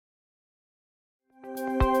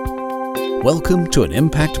Welcome to an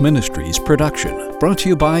Impact Ministries production, brought to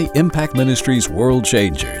you by Impact Ministries World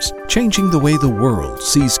Changers, changing the way the world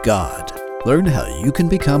sees God. Learn how you can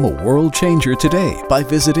become a world changer today by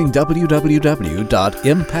visiting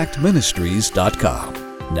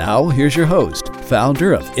www.impactministries.com. Now, here's your host,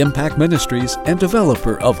 founder of Impact Ministries and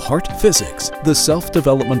developer of Heart Physics, the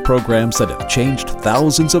self-development programs that have changed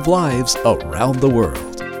thousands of lives around the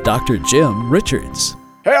world, Dr. Jim Richards.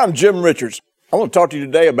 Hey, I'm Jim Richards. I want to talk to you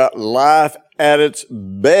today about life at its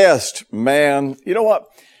best, man. You know what?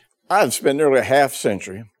 I've spent nearly a half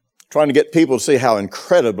century trying to get people to see how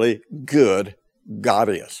incredibly good God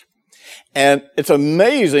is. And it's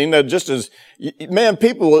amazing that just as, man,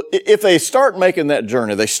 people, if they start making that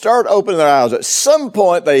journey, they start opening their eyes, at some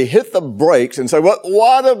point they hit the brakes and say,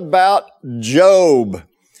 what about Job?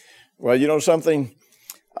 Well, you know something?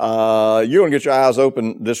 You're going to get your eyes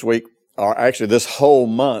open this week, or actually this whole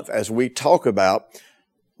month, as we talk about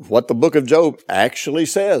what the book of Job actually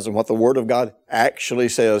says and what the Word of God actually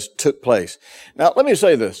says took place. Now, let me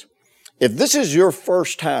say this. If this is your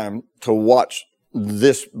first time to watch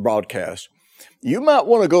this broadcast, you might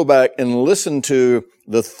want to go back and listen to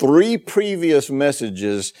the 3 previous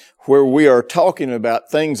messages where we are talking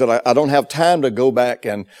about things that I don't have time to go back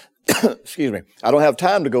and, excuse me, I don't have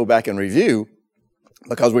time to go back and review,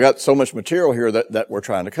 because we got so much material here that we're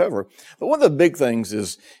trying to cover. But one of the big things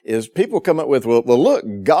is people come up with, well, look,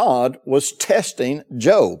 God was testing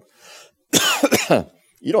Job.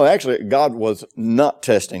 Actually, God was not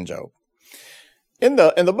testing Job. In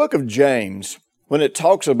the book of James, when it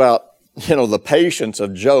talks about, the patience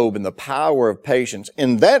of Job and the power of patience,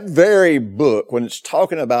 in that very book, when it's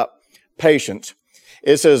talking about patience,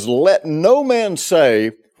 it says, let no man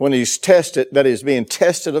say, when he's tested, that he's being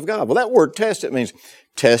tested of God. Well, that word tested means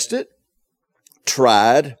tested,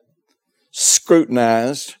 tried,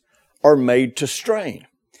 scrutinized, or made to strain.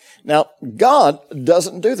 Now, God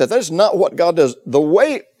doesn't do that. That's not what God does. The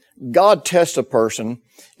way God tests a person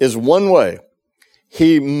is one way.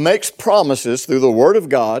 He makes promises through the Word of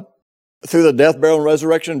God, through the death, burial, and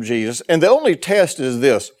resurrection of Jesus. And the only test is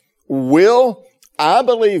this: will I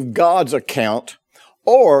believe God's account,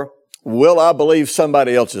 or will I believe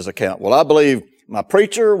somebody else's account? Will I believe my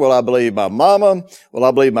preacher? Will I believe my mama? Will I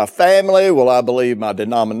believe my family? Will I believe my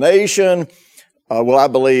denomination? Will I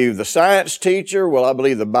believe the science teacher? Will I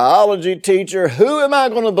believe the biology teacher? Who am I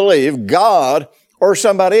going to believe, God or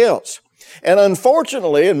somebody else? And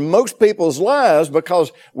unfortunately, in most people's lives,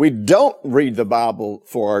 because we don't read the Bible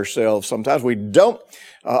for ourselves sometimes, we don't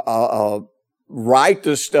write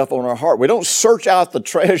this stuff on our heart. We don't search out the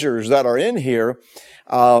treasures that are in here.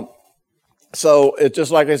 So it's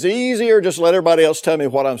just like it's easier just let everybody else tell me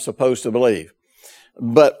what I'm supposed to believe.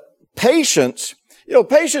 But patience,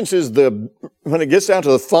 patience is when it gets down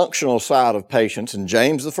to the functional side of patience, and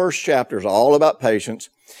James, the first chapter, is all about patience.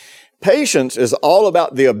 Patience is all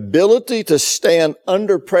about the ability to stand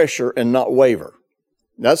under pressure and not waver.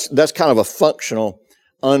 That's kind of a functional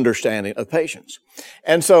understanding of patience.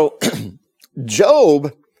 And so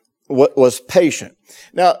Job was patient.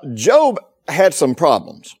 Now, Job had some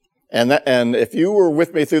problems. And if you were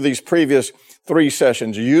with me through these previous 3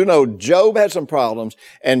 sessions, Job had some problems,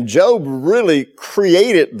 and Job really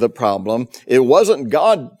created the problem. It wasn't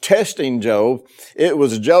God testing Job. It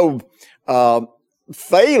was Job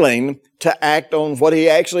failing to act on what he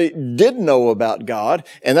actually did know about God.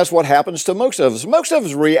 And that's what happens to most of us. Most of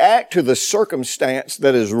us react to the circumstance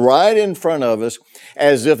that is right in front of us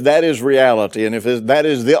as if that is reality, and if that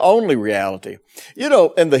is the only reality.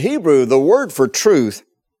 In the Hebrew, the word for truth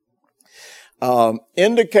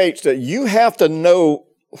indicates that you have to know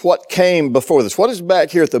what came before this. What is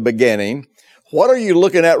back here at the beginning? What are you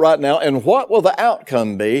looking at right now? And what will the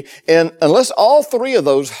outcome be? And unless all 3 of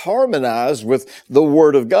those harmonize with the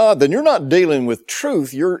Word of God, then you're not dealing with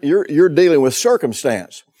truth. You're dealing with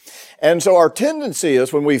circumstance. And so our tendency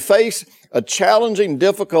is, when we face a challenging,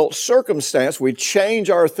 difficult circumstance, we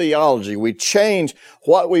change our theology. We change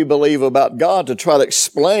what we believe about God to try to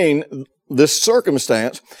explain this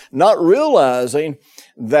circumstance, not realizing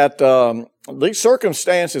that these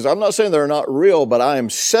circumstances, I'm not saying they're not real, but I am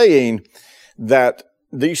saying that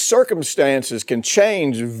these circumstances can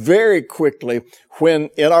change very quickly when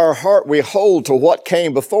in our heart we hold to what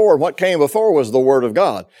came before, and what came before was the Word of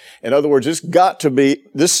God. In other words,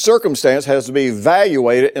 this circumstance has to be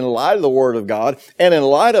evaluated in light of the Word of God and in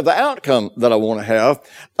light of the outcome that I want to have.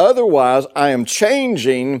 Otherwise, I am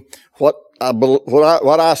changing what I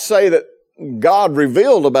say that God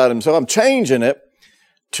revealed about Himself. I'm changing it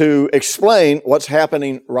to explain what's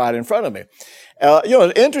happening right in front of me.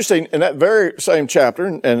 It's interesting, in that very same chapter,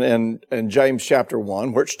 in James chapter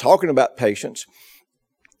 1, where it's talking about patience,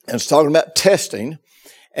 And it's talking about testing.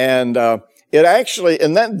 And it actually,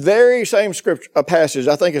 in that very same scripture passage,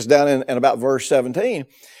 I think it's down in about verse 17,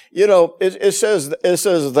 it says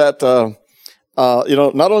that,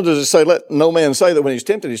 not only does it say, let no man say that when he's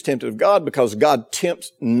tempted of God, because God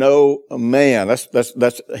tempts no man.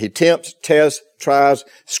 He tempts, tests, tries,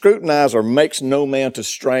 scrutinizes, or makes no man to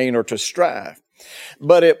strain or to strive.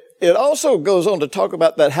 But it also goes on to talk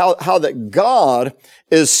about that, how that God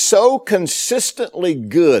is so consistently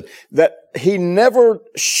good that he never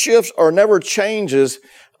shifts or never changes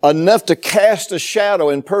enough to cast a shadow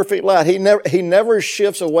in perfect light. He never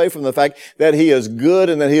shifts away from the fact that he is good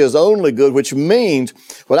and that he is only good, which means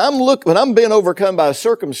when I'm being overcome by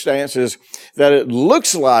circumstances that it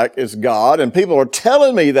looks like it's God and people are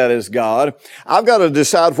telling me that it's God, I've got to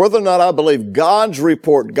decide whether or not I believe God's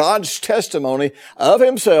report, God's testimony of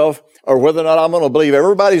himself, or whether or not I'm going to believe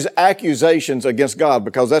everybody's accusations against God,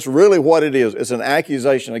 because that's really what it is. It's an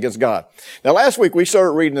accusation against God. Now, last week we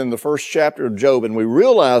started reading in the first chapter of Job, and we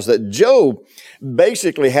realized that Job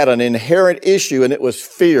basically had an inherent issue, and it was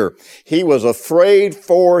fear. He was afraid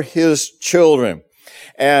for his children.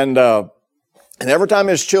 And every time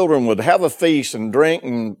his children would have a feast and drink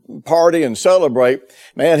and party and celebrate,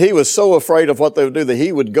 man, he was so afraid of what they would do that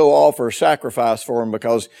he would go offer sacrifice for them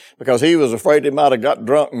because he was afraid they might have got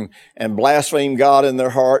drunk and blasphemed God in their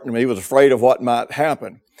heart, and he was afraid of what might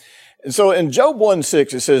happen. And so in Job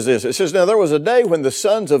 1:6, it says this. It says, now there was a day when the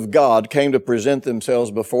sons of God came to present themselves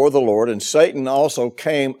before the Lord, and Satan also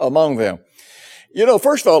came among them.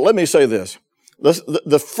 First of all, let me say this.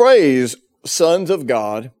 The phrase sons of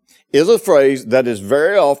God is a phrase that is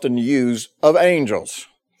very often used of angels.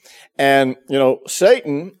 And,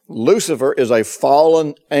 Satan, Lucifer, is a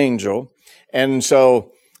fallen angel. And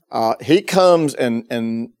so, he comes and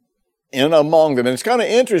in among them. And it's kind of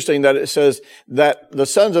interesting that it says that the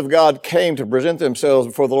sons of God came to present themselves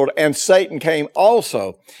before the Lord, and Satan came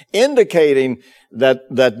also, indicating that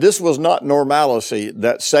this was not normalcy,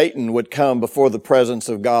 that Satan would come before the presence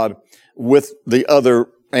of God with the other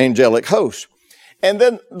angelic hosts. And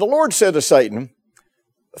then the Lord said to Satan,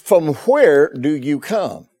 from where do you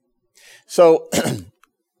come? So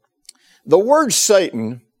the word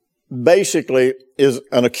Satan basically is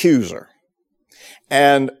an accuser.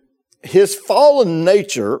 And his fallen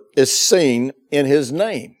nature is seen in his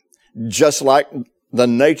name, just like the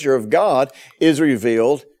nature of God is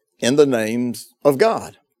revealed in the names of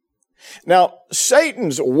God. Now,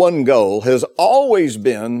 Satan's one goal has always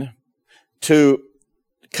been to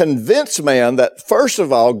convince man that, first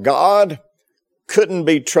of all, God couldn't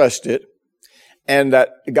be trusted and that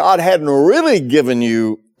God hadn't really given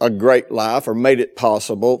you a great life or made it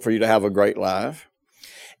possible for you to have a great life.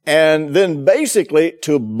 And then basically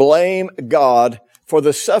to blame God for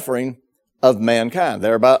the suffering of mankind,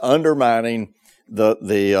 thereby undermining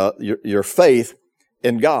your faith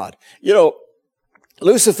in God.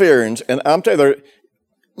 Luciferians, and I'm telling you,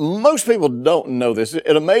 most people don't know this.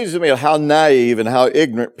 It amazes me how naive and how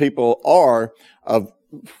ignorant people are of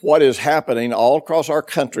what is happening all across our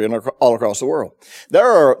country and all across the world. There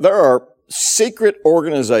are secret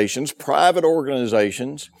organizations, private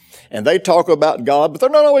organizations, and they talk about God, but they're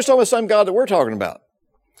not always talking about the same God that we're talking about.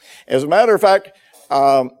 As a matter of fact,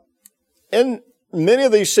 in many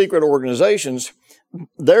of these secret organizations,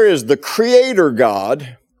 there is the creator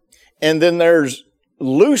God, and then there's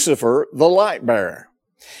Lucifer, the light bearer.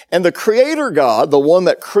 And the creator God, the one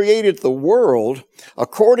that created the world,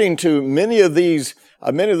 according to many of these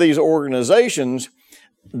organizations,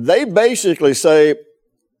 they basically say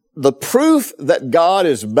the proof that God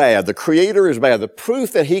is bad, the creator is bad, the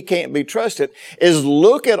proof that he can't be trusted is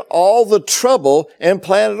look at all the trouble in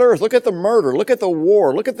planet Earth. Look at the murder. Look at the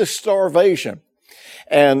war. Look at the starvation.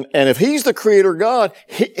 And if he's the creator God,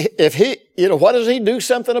 why doesn't he do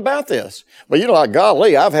something about this? But like,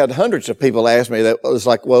 golly, I've had hundreds of people ask me that. It's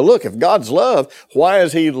like, well, look, if God's love, why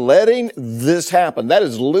is he letting this happen? That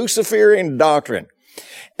is Luciferian doctrine.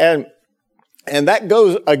 And that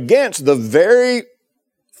goes against the very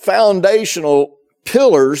foundational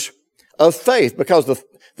pillars of faith, because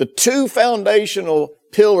the two foundational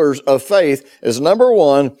pillars of faith is, number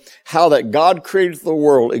one, how that God created the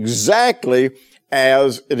world exactly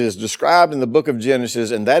as it is described in the book of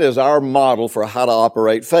Genesis, and that is our model for how to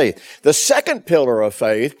operate faith. The second pillar of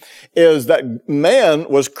faith is that man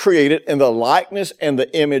was created in the likeness and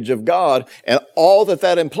the image of God, and all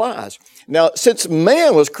that implies. Now, since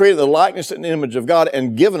man was created in the likeness and image of God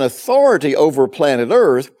and given authority over planet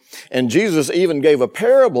Earth, and Jesus even gave a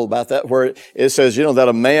parable about that where it says, that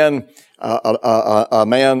a man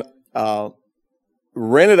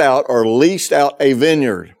rented out or leased out a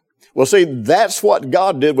vineyard. Well, see, that's what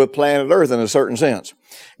God did with planet Earth in a certain sense.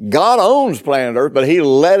 God owns planet Earth, but he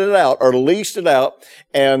let it out or leased it out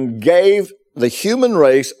and gave the human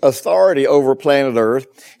race authority over planet Earth.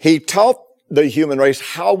 He taught the human race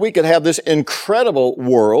how we could have this incredible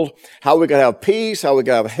world, how we could have peace, how we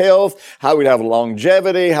could have health, how we could have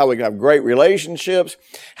longevity, how we could have great relationships,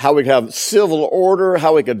 how we could have civil order,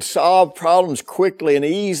 how we could solve problems quickly and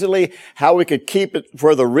easily, how we could keep it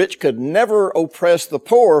where the rich could never oppress the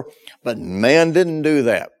poor. But man didn't do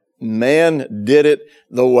that. Man did it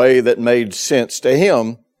the way that made sense to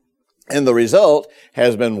him. And the result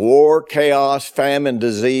has been war, chaos, famine,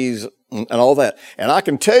 disease, and all that. And I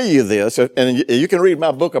can tell you this, and you can read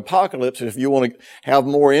my book, Apocalypse, if you want to have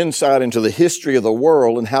more insight into the history of the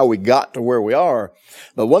world and how we got to where we are.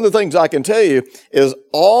 But one of the things I can tell you is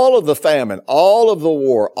all of the famine, all of the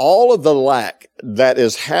war, all of the lack that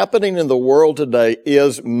is happening in the world today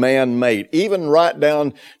is man-made, even right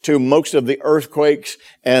down to most of the earthquakes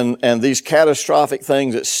and these catastrophic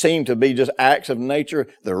things that seem to be just acts of nature.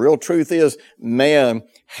 The real truth is man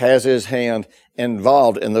has his hand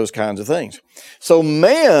involved in those kinds of things. So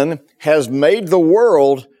man has made the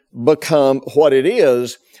world become what it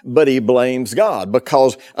is, but he blames God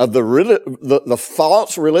because of the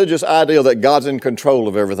false religious idea that God's in control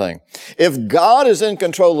of everything. If God is in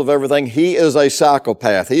control of everything, he is a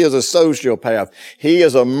psychopath. He is a sociopath. He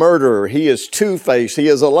is a murderer. He is two-faced. He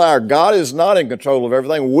is a liar. God is not in control of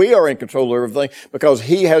everything. We are in control of everything because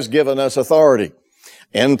he has given us authority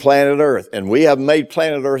in planet Earth. And we have made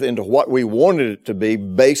planet Earth into what we wanted it to be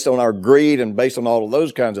based on our greed and based on all of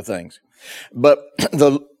those kinds of things. But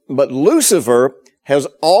Lucifer has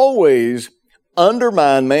always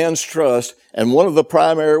undermined man's trust. And one of the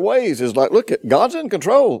primary ways is like, look, God's in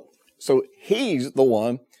control. So he's the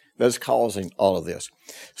one that's causing all of this.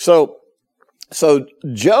 So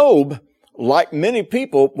Job, like many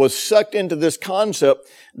people, was sucked into this concept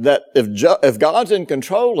that if God's in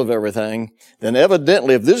control of everything, then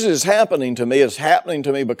evidently if this is happening to me, it's happening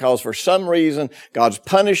to me because for some reason God's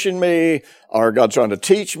punishing me, or God's trying to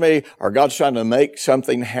teach me, or God's trying to make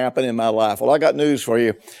something happen in my life. Well, I got news for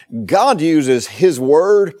you. God uses his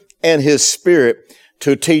word and his spirit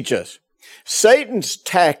to teach us. Satan's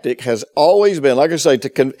tactic has always been, like I say,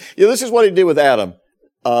 this is what he did with Adam.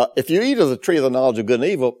 If you eat of the tree of the knowledge of good and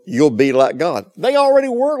evil, you'll be like God. They already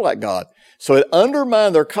were like God. So it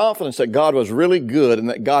undermined their confidence that God was really good and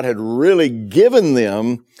that God had really given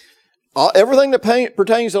them everything that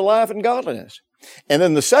pertains to life and godliness. And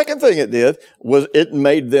then the second thing it did was it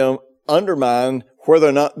made them undermine whether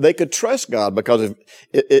or not they could trust God. Because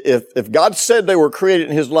if God said they were created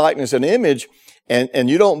in his likeness and image, and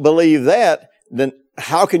you don't believe that, then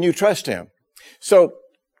how can you trust him?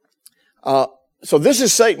 So this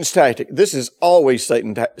is Satan's tactic. This is always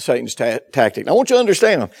Satan's tactic. I want you to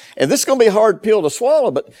understand, and this is going to be a hard pill to swallow,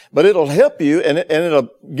 but it'll help you and it'll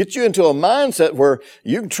get you into a mindset where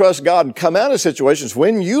you can trust God and come out of situations.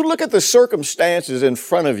 When you look at the circumstances in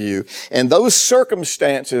front of you, and those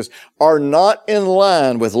circumstances are not in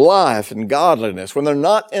line with life and godliness, when they're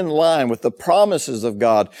not in line with the promises of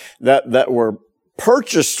God that were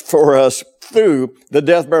purchased for us through the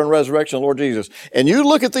death, burial, and resurrection of the Lord Jesus. And you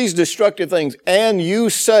look at these destructive things and you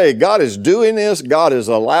say, God is doing this, God is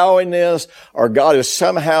allowing this, or God is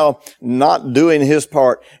somehow not doing his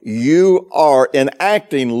part. You are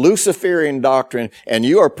enacting Luciferian doctrine and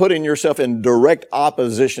you are putting yourself in direct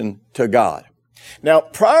opposition to God. Now,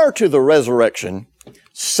 prior to the resurrection,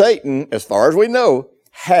 Satan, as far as we know,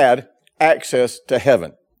 had access to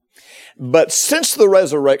heaven. But since the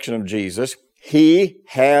resurrection of Jesus, he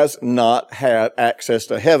has not had access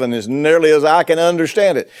to heaven as nearly as I can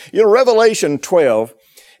understand it. You know, Revelation 12,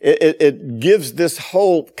 it gives this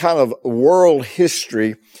whole kind of world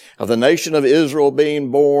history of the nation of Israel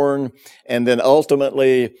being born, and then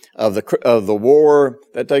ultimately of the war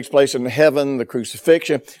that takes place in heaven, the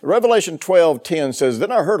crucifixion. Revelation 12:10 says,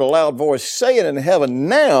 "Then I heard a loud voice saying in heaven,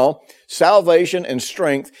 now salvation and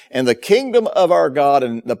strength and the kingdom of our God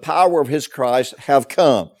and the power of his Christ have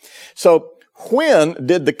come." So, when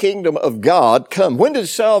did the kingdom of God come? When did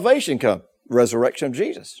salvation come? Resurrection of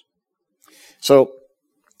Jesus. So,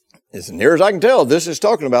 as near as I can tell, this is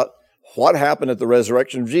talking about what happened at the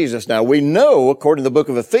resurrection of Jesus. Now, we know, according to the book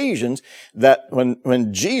of Ephesians, that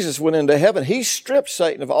when Jesus went into heaven, he stripped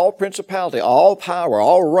Satan of all principality, all power,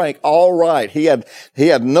 all rank, all right. He had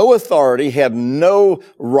no authority, he had no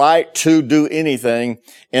right to do anything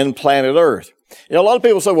in planet Earth. You know, a lot of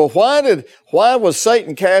people say, well, why was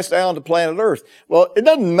Satan cast down to planet Earth? Well, it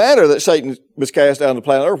doesn't matter that Satan was cast down to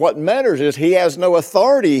planet Earth. What matters is he has no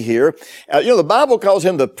authority here. The Bible calls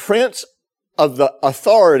him the prince of the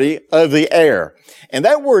authority of the air. And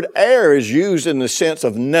that word air is used in the sense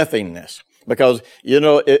of nothingness. Because,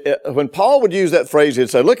 when Paul would use that phrase, he'd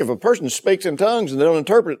say, look, if a person speaks in tongues and they don't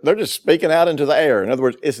interpret, they're just speaking out into the air. In other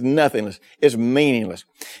words, it's nothingness. It's meaningless.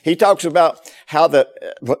 He talks about how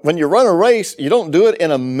when you run a race, you don't do it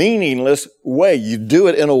in a meaningless way. You do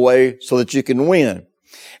it in a way so that you can win.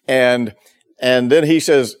 And then he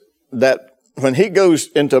says that when he goes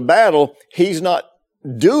into battle, he's not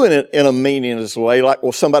doing it in a meaningless way, like,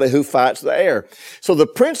 somebody who fights the air. So the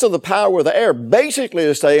prince of the power of the air basically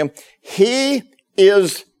is saying he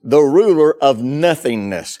is the ruler of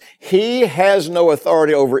nothingness. He has no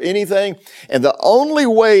authority over anything. And the only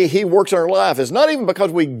way he works in our life is not even because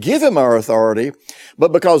we give him our authority,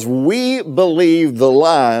 but because we believe the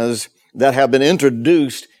lies that have been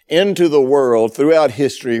introduced into the world throughout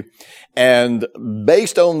history. And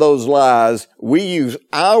based on those lies, we use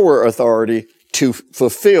our authority to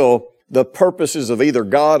fulfill the purposes of either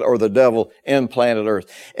God or the devil in planet Earth.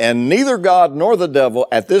 And neither God nor the devil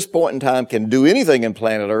at this point in time can do anything in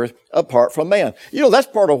planet Earth apart from man. That's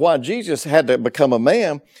part of why Jesus had to become a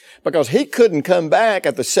man, because he couldn't come back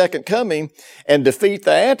at the second coming and defeat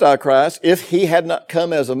the Antichrist if he had not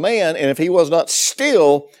come as a man and if he was not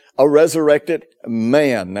still a resurrected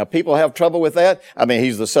man. Now, people have trouble with that.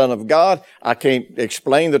 He's the Son of God. I can't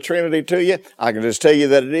explain the Trinity to you. I can just tell you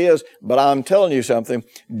that it is. But I'm telling you something.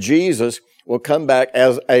 Jesus will come back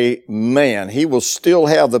as a man. He will still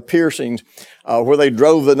have the piercings where they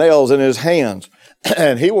drove the nails in his hands.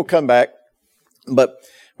 And he will come back. But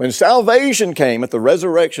when salvation came at the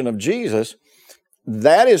resurrection of Jesus,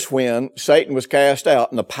 that is when Satan was cast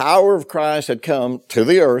out and the power of Christ had come to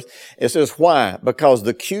the earth. It says, why? Because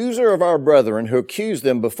the accuser of our brethren who accused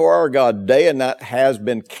them before our God day and night has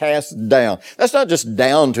been cast down. That's not just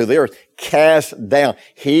down to the earth, cast down.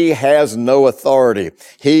 He has no authority.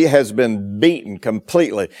 He has been beaten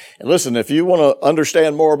completely. And listen, if you want to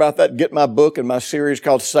understand more about that, get my book and my series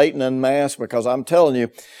called Satan Unmasked, because I'm telling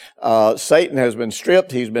you, Satan has been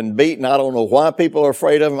stripped. He's been beaten. I don't know why people are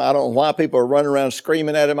afraid of him. I don't know why people are running around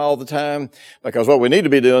screaming at him all the time, because what we need to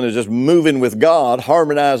be doing is just moving with God,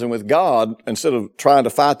 harmonizing with God, instead of trying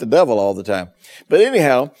to fight the devil all the time. But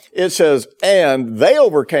anyhow, it says, and they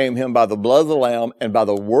overcame him by the blood of the Lamb and by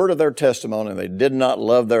the word of their testimony, and they did not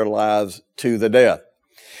love their lives to the death.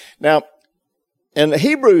 Now, in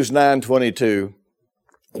Hebrews 9:22,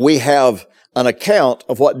 we have an account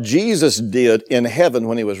of what Jesus did in heaven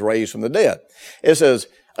when he was raised from the dead. It says,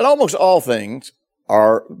 and almost all things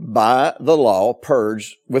are by the law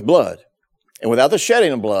purged with blood, and without the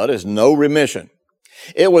shedding of blood is no remission.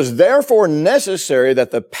 It was therefore necessary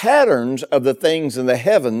that the patterns of the things in the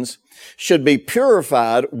heavens should be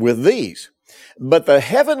purified with these, but the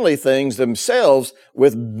heavenly things themselves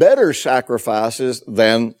with better sacrifices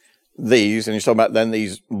than these, and he's talking about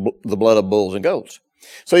the blood of bulls and goats.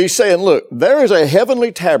 So he's saying, look, there is a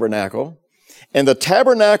heavenly tabernacle, and the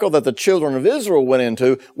tabernacle that the children of Israel went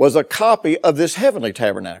into was a copy of this heavenly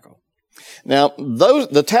tabernacle. Now,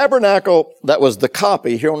 the tabernacle that was the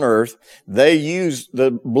copy here on earth, they used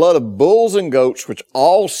the blood of bulls and goats, which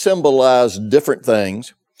all symbolize different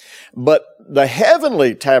things. But the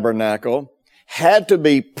heavenly tabernacle had to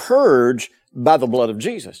be purged by the blood of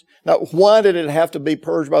Jesus. Now, why did it have to be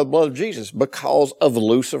purged by the blood of Jesus? Because of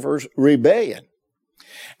Lucifer's rebellion.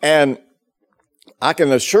 And I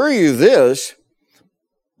can assure you this,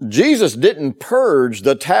 Jesus didn't purge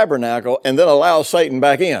the tabernacle and then allow Satan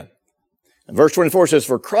back in. And verse 24 says,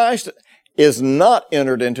 for Christ is not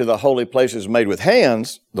entered into the holy places made with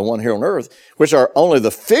hands, the one here on earth, which are only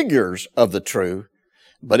the figures of the true,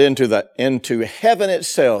 but into heaven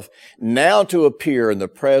itself, now to appear in the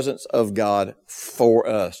presence of God for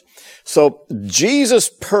us. So Jesus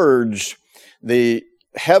purged the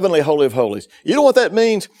heavenly holy of holies. You know what that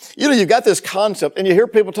means? You've got this concept, and you hear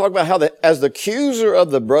people talk about how as the accuser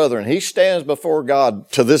of the brethren, he stands before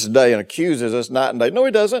God to this day and accuses us night and day. No,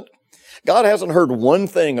 he doesn't. God hasn't heard one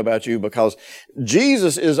thing about you, because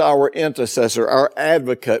Jesus is our intercessor, our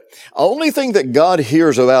advocate. Only thing that God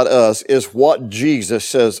hears about us is what Jesus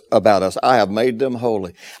says about us. I have made them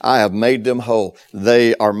holy. I have made them whole.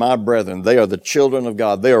 They are my brethren. They are the children of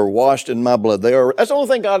God. They are washed in my blood. That's the only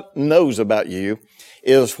thing God knows about you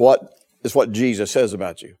is what Jesus says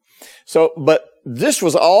about you. So, but this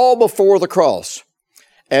was all before the cross.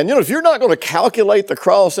 And, if you're not going to calculate the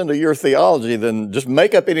cross into your theology, then just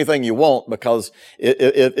make up anything you want, because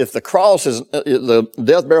if the cross is, the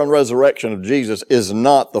death, burial, and resurrection of Jesus is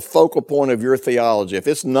not the focal point of your theology, if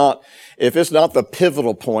it's not the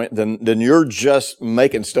pivotal point, then you're just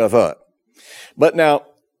making stuff up. But now,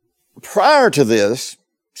 prior to this,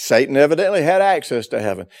 Satan evidently had access to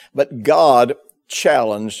heaven, but God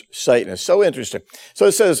challenged Satan. It's so interesting. So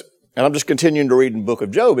it says, and I'm just continuing to read in the book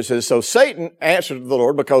of Job. It says, so Satan answered the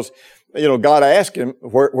Lord because, God asked him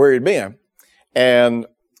where he'd been. And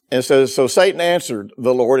it says, so Satan answered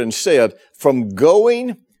the Lord and said, from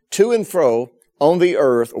going to and fro on the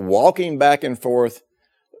earth, walking back and forth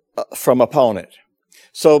from upon it.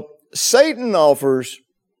 So Satan offers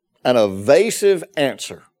an evasive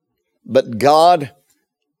answer, but God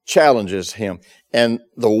challenges him. And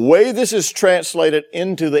the way this is translated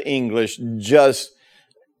into the English just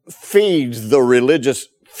feeds the religious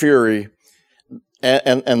fury.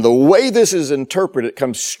 And the way this is interpreted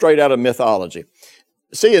comes straight out of mythology.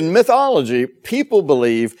 See, in mythology, people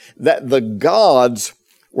believe that the gods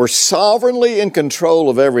were sovereignly in control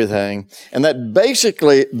of everything, and that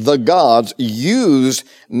basically the gods used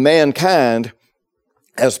mankind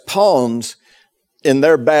as pawns in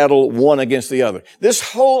their battle one against the other.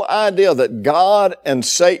 This whole idea that God and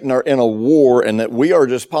Satan are in a war and that we are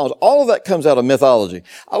just pawns, all of that comes out of mythology.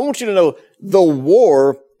 I want you to know the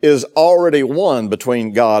war is already won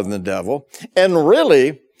between God and the devil, and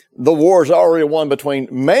really, the war is already won between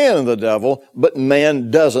man and the devil, but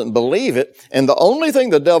man doesn't believe it. And the only thing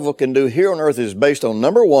the devil can do here on earth is based on,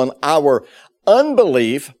 number one, our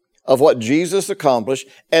unbelief of what Jesus accomplished,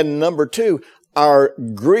 and number two, our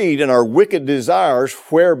greed and our wicked desires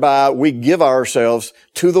whereby we give ourselves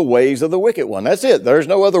to the ways of the wicked one. That's it. There's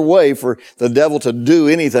no other way for the devil to do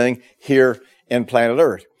anything here in planet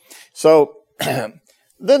earth. So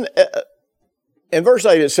then in verse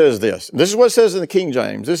 8, it says this. This is what it says in the King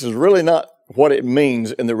James. This is really not what it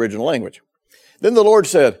means in the original language. Then the Lord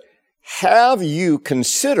said, have you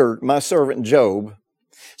considered my servant Job?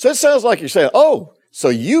 So it sounds like you're saying, oh, so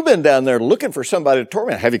you've been down there looking for somebody to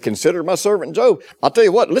torment. Have you considered my servant Job? I'll tell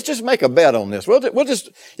you what, let's just make a bet on this. We'll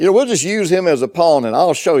just use him as a pawn and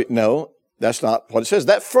I'll show you. No, that's not what it says.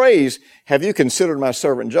 That phrase, have you considered my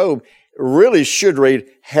servant Job, really should read,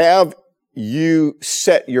 have you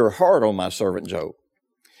set your heart on my servant Job.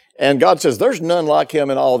 And God says, there's none like him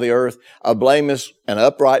in all the earth, a blameless and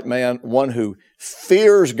upright man, one who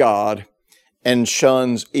fears God and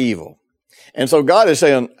shuns evil. And so God is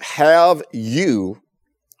saying, have you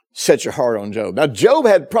set your heart on Job? Now, Job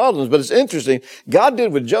had problems, but it's interesting. God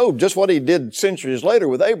did with Job just what he did centuries later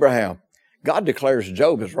with Abraham. God declares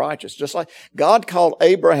Job as righteous, just like God called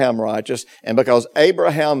Abraham righteous, and because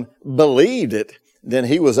Abraham believed it, then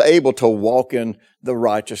he was able to walk in the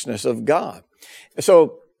righteousness of God.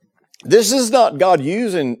 So this is not God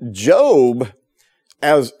using Job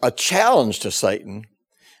as a challenge to Satan.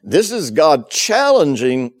 This is God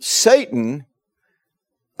challenging Satan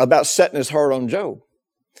about setting his heart on Job.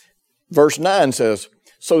 Verse 9 says,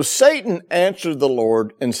 so Satan answered the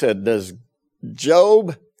Lord and said, does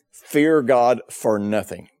Job fear God for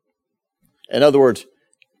nothing? In other words,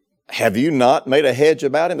 have you not made a hedge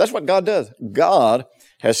about him? That's what God does. God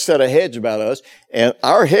has set a hedge about us, and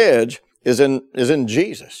our hedge is in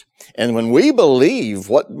Jesus. And when we believe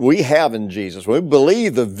what we have in Jesus, when we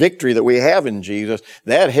believe the victory that we have in Jesus,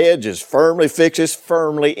 that hedge is firmly fixed, it's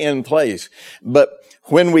firmly in place. But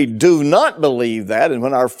when we do not believe that, and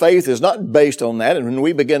when our faith is not based on that, and when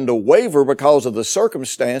we begin to waver because of the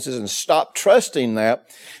circumstances and stop trusting that,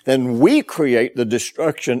 then we create the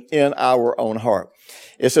destruction in our own heart.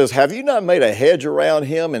 It says, have you not made a hedge around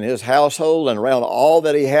him and his household and around all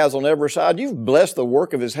that he has on every side? You've blessed the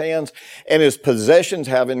work of his hands, and his possessions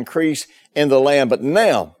have increased in the land. But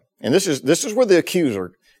now, and this is where the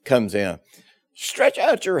accuser comes in, stretch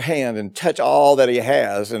out your hand and touch all that he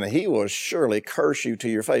has, and he will surely curse you to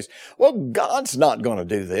your face. Well, God's not going to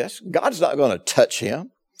do this. God's not going to touch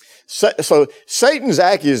him. So Satan's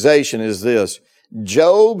accusation is this: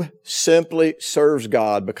 Job simply serves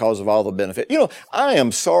God because of all the benefit. I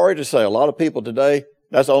am sorry to say a lot of people today,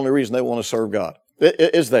 that's the only reason they want to serve God.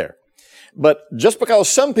 It's there. But just because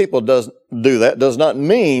some people do that does not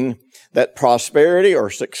mean that prosperity or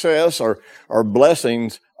success or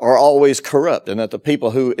blessings are always corrupt, and that the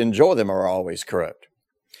people who enjoy them are always corrupt.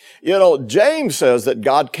 James says that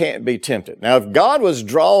God can't be tempted. Now, if God was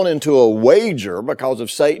drawn into a wager because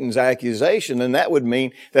of Satan's accusation, then that would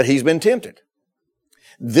mean that he's been tempted.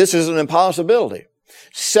 This is an impossibility.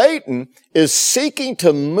 Satan is seeking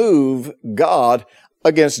to move God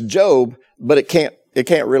against Job, but it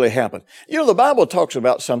can't really happen. The Bible talks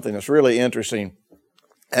about something that's really interesting,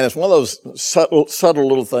 and it's one of those subtle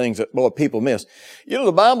little things that, people miss.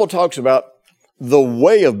 The Bible talks about the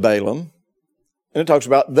way of Balaam, and it talks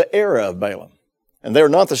about the era of Balaam. And they're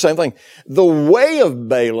not the same thing. The way of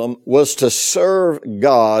Balaam was to serve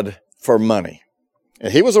God for money.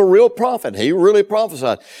 And he was a real prophet. He really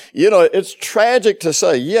prophesied. It's tragic to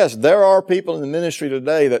say, yes, there are people in the ministry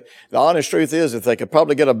today that the honest truth is, if they could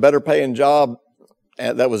probably get a better paying job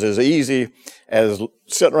that was as easy as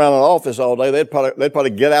sitting around an office all day. They'd probably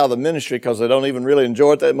get out of the ministry because they don't even really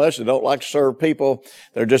enjoy it that much. They don't like to serve people.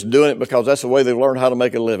 They're just doing it because that's the way they've learned how to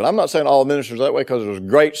make a living. I'm not saying all ministers are that way, because there's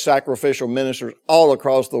great sacrificial ministers all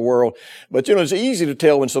across the world. But, it's easy to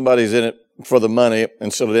tell when somebody's in it for the money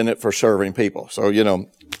instead of in it for serving people. So,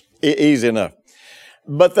 easy enough.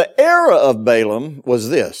 But the error of Balaam was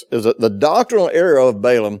this, is that the doctrinal error of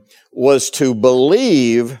Balaam was to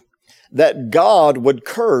believe that God would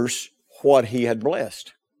curse what he had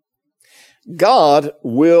blessed. God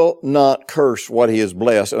will not curse what he has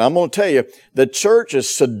blessed. And I'm going to tell you, the church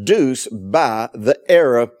is seduced by the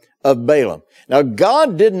error of Balaam. Now,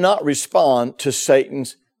 God did not respond to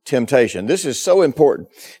Satan's temptation. This is so important.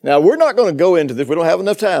 Now, we're not going to go into this. We don't have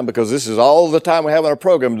enough time because this is all the time we have in our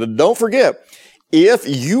program. But don't forget, if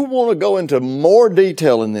you want to go into more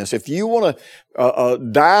detail in this, if you want to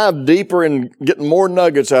dive deeper and get more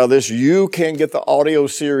nuggets out of this, you can get the audio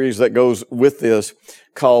series that goes with this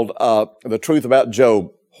called The Truth About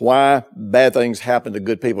Job, Why Bad Things Happen to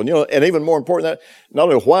Good People. And even more important than that, not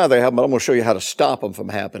only why they happen, but I'm going to show you how to stop them from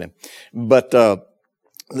happening. But,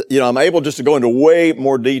 I'm able just to go into way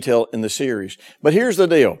more detail in the series. But here's the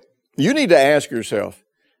deal. You need to ask yourself,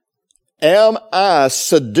 am I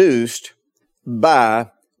seduced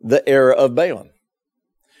by the error of Balaam?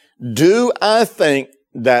 Do I think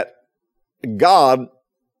that God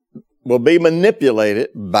will be manipulated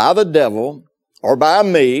by the devil or by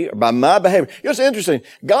me or by my behavior? It's interesting.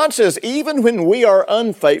 God says even when we are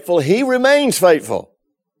unfaithful, he remains faithful.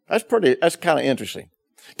 That's kind of interesting.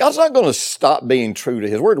 God's not going to stop being true to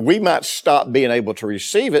his word. We might stop being able to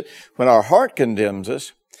receive it when our heart condemns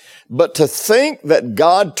us, but to think that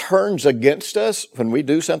God turns against us when we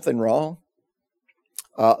do something wrong,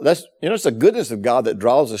 it's the goodness of God that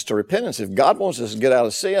draws us to repentance. If God wants us to get out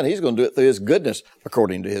of sin, he's going to do it through his goodness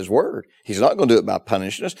according to his word. He's not going to do it by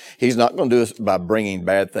punishing us. He's not going to do it by bringing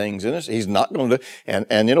bad things in us. He's not going to do,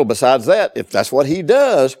 and besides that, if that's what he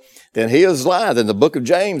does, then he is lying. Then the book of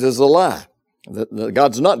James is a lie. That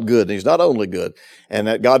God's not good, and he's not only good. And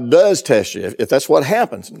that God does test you. If that's what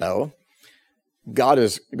happens, no. God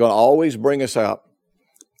is going to always bring us out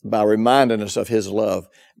by reminding us of his love,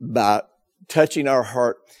 by touching our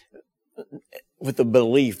heart with the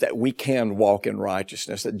belief that we can walk in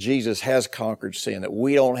righteousness, that Jesus has conquered sin, that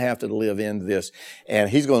we don't have to live in this,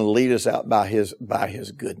 and he's going to lead us out by his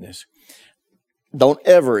goodness. Don't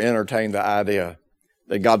ever entertain the idea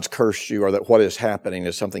that God's cursed you or that what is happening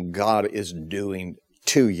is something God is doing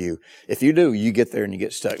to you. If you do, you get there and you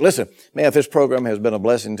get stuck. Listen, man, if this program has been a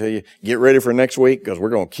blessing to you, get ready for next week because we're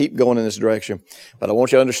going to keep going in this direction. But I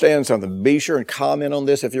want you to understand something. Be sure and comment on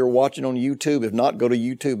this if you're watching on YouTube. If not, go to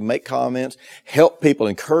YouTube, make comments, help people,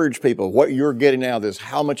 encourage people. What you're getting out of this,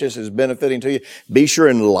 how much this is benefiting to you. Be sure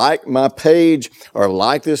and like my page or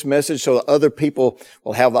like this message so that other people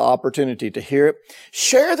will have the opportunity to hear it.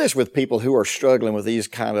 Share this with people who are struggling with these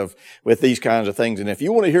kinds of things. And if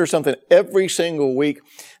you want to hear something every single week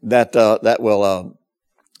that will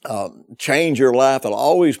change your life, it'll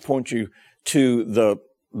always point you to the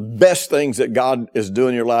best things that God is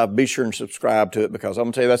doing in your life, be sure and subscribe to it, because I'm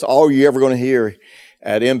going to tell you that's all you're ever going to hear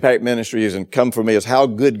at Impact Ministries and come from me is how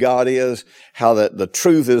good God is, how that the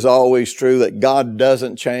truth is always true, that God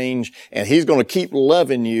doesn't change, and he's going to keep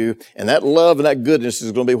loving you, and that love and that goodness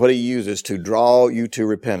is going to be what he uses to draw you to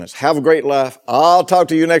repentance. Have a great life. I'll talk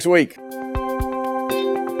to you next week.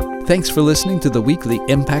 Thanks for listening to the weekly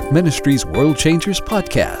Impact Ministries World Changers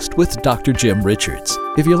podcast with Dr. Jim Richards.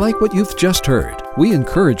 If you like what you've just heard, we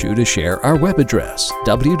encourage you to share our web address,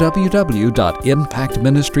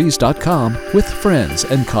 www.impactministries.com, with friends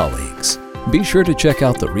and colleagues. Be sure to check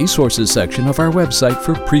out the resources section of our website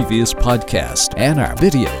for previous podcasts and our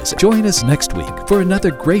videos. Join us next week for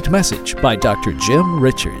another great message by Dr. Jim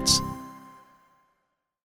Richards.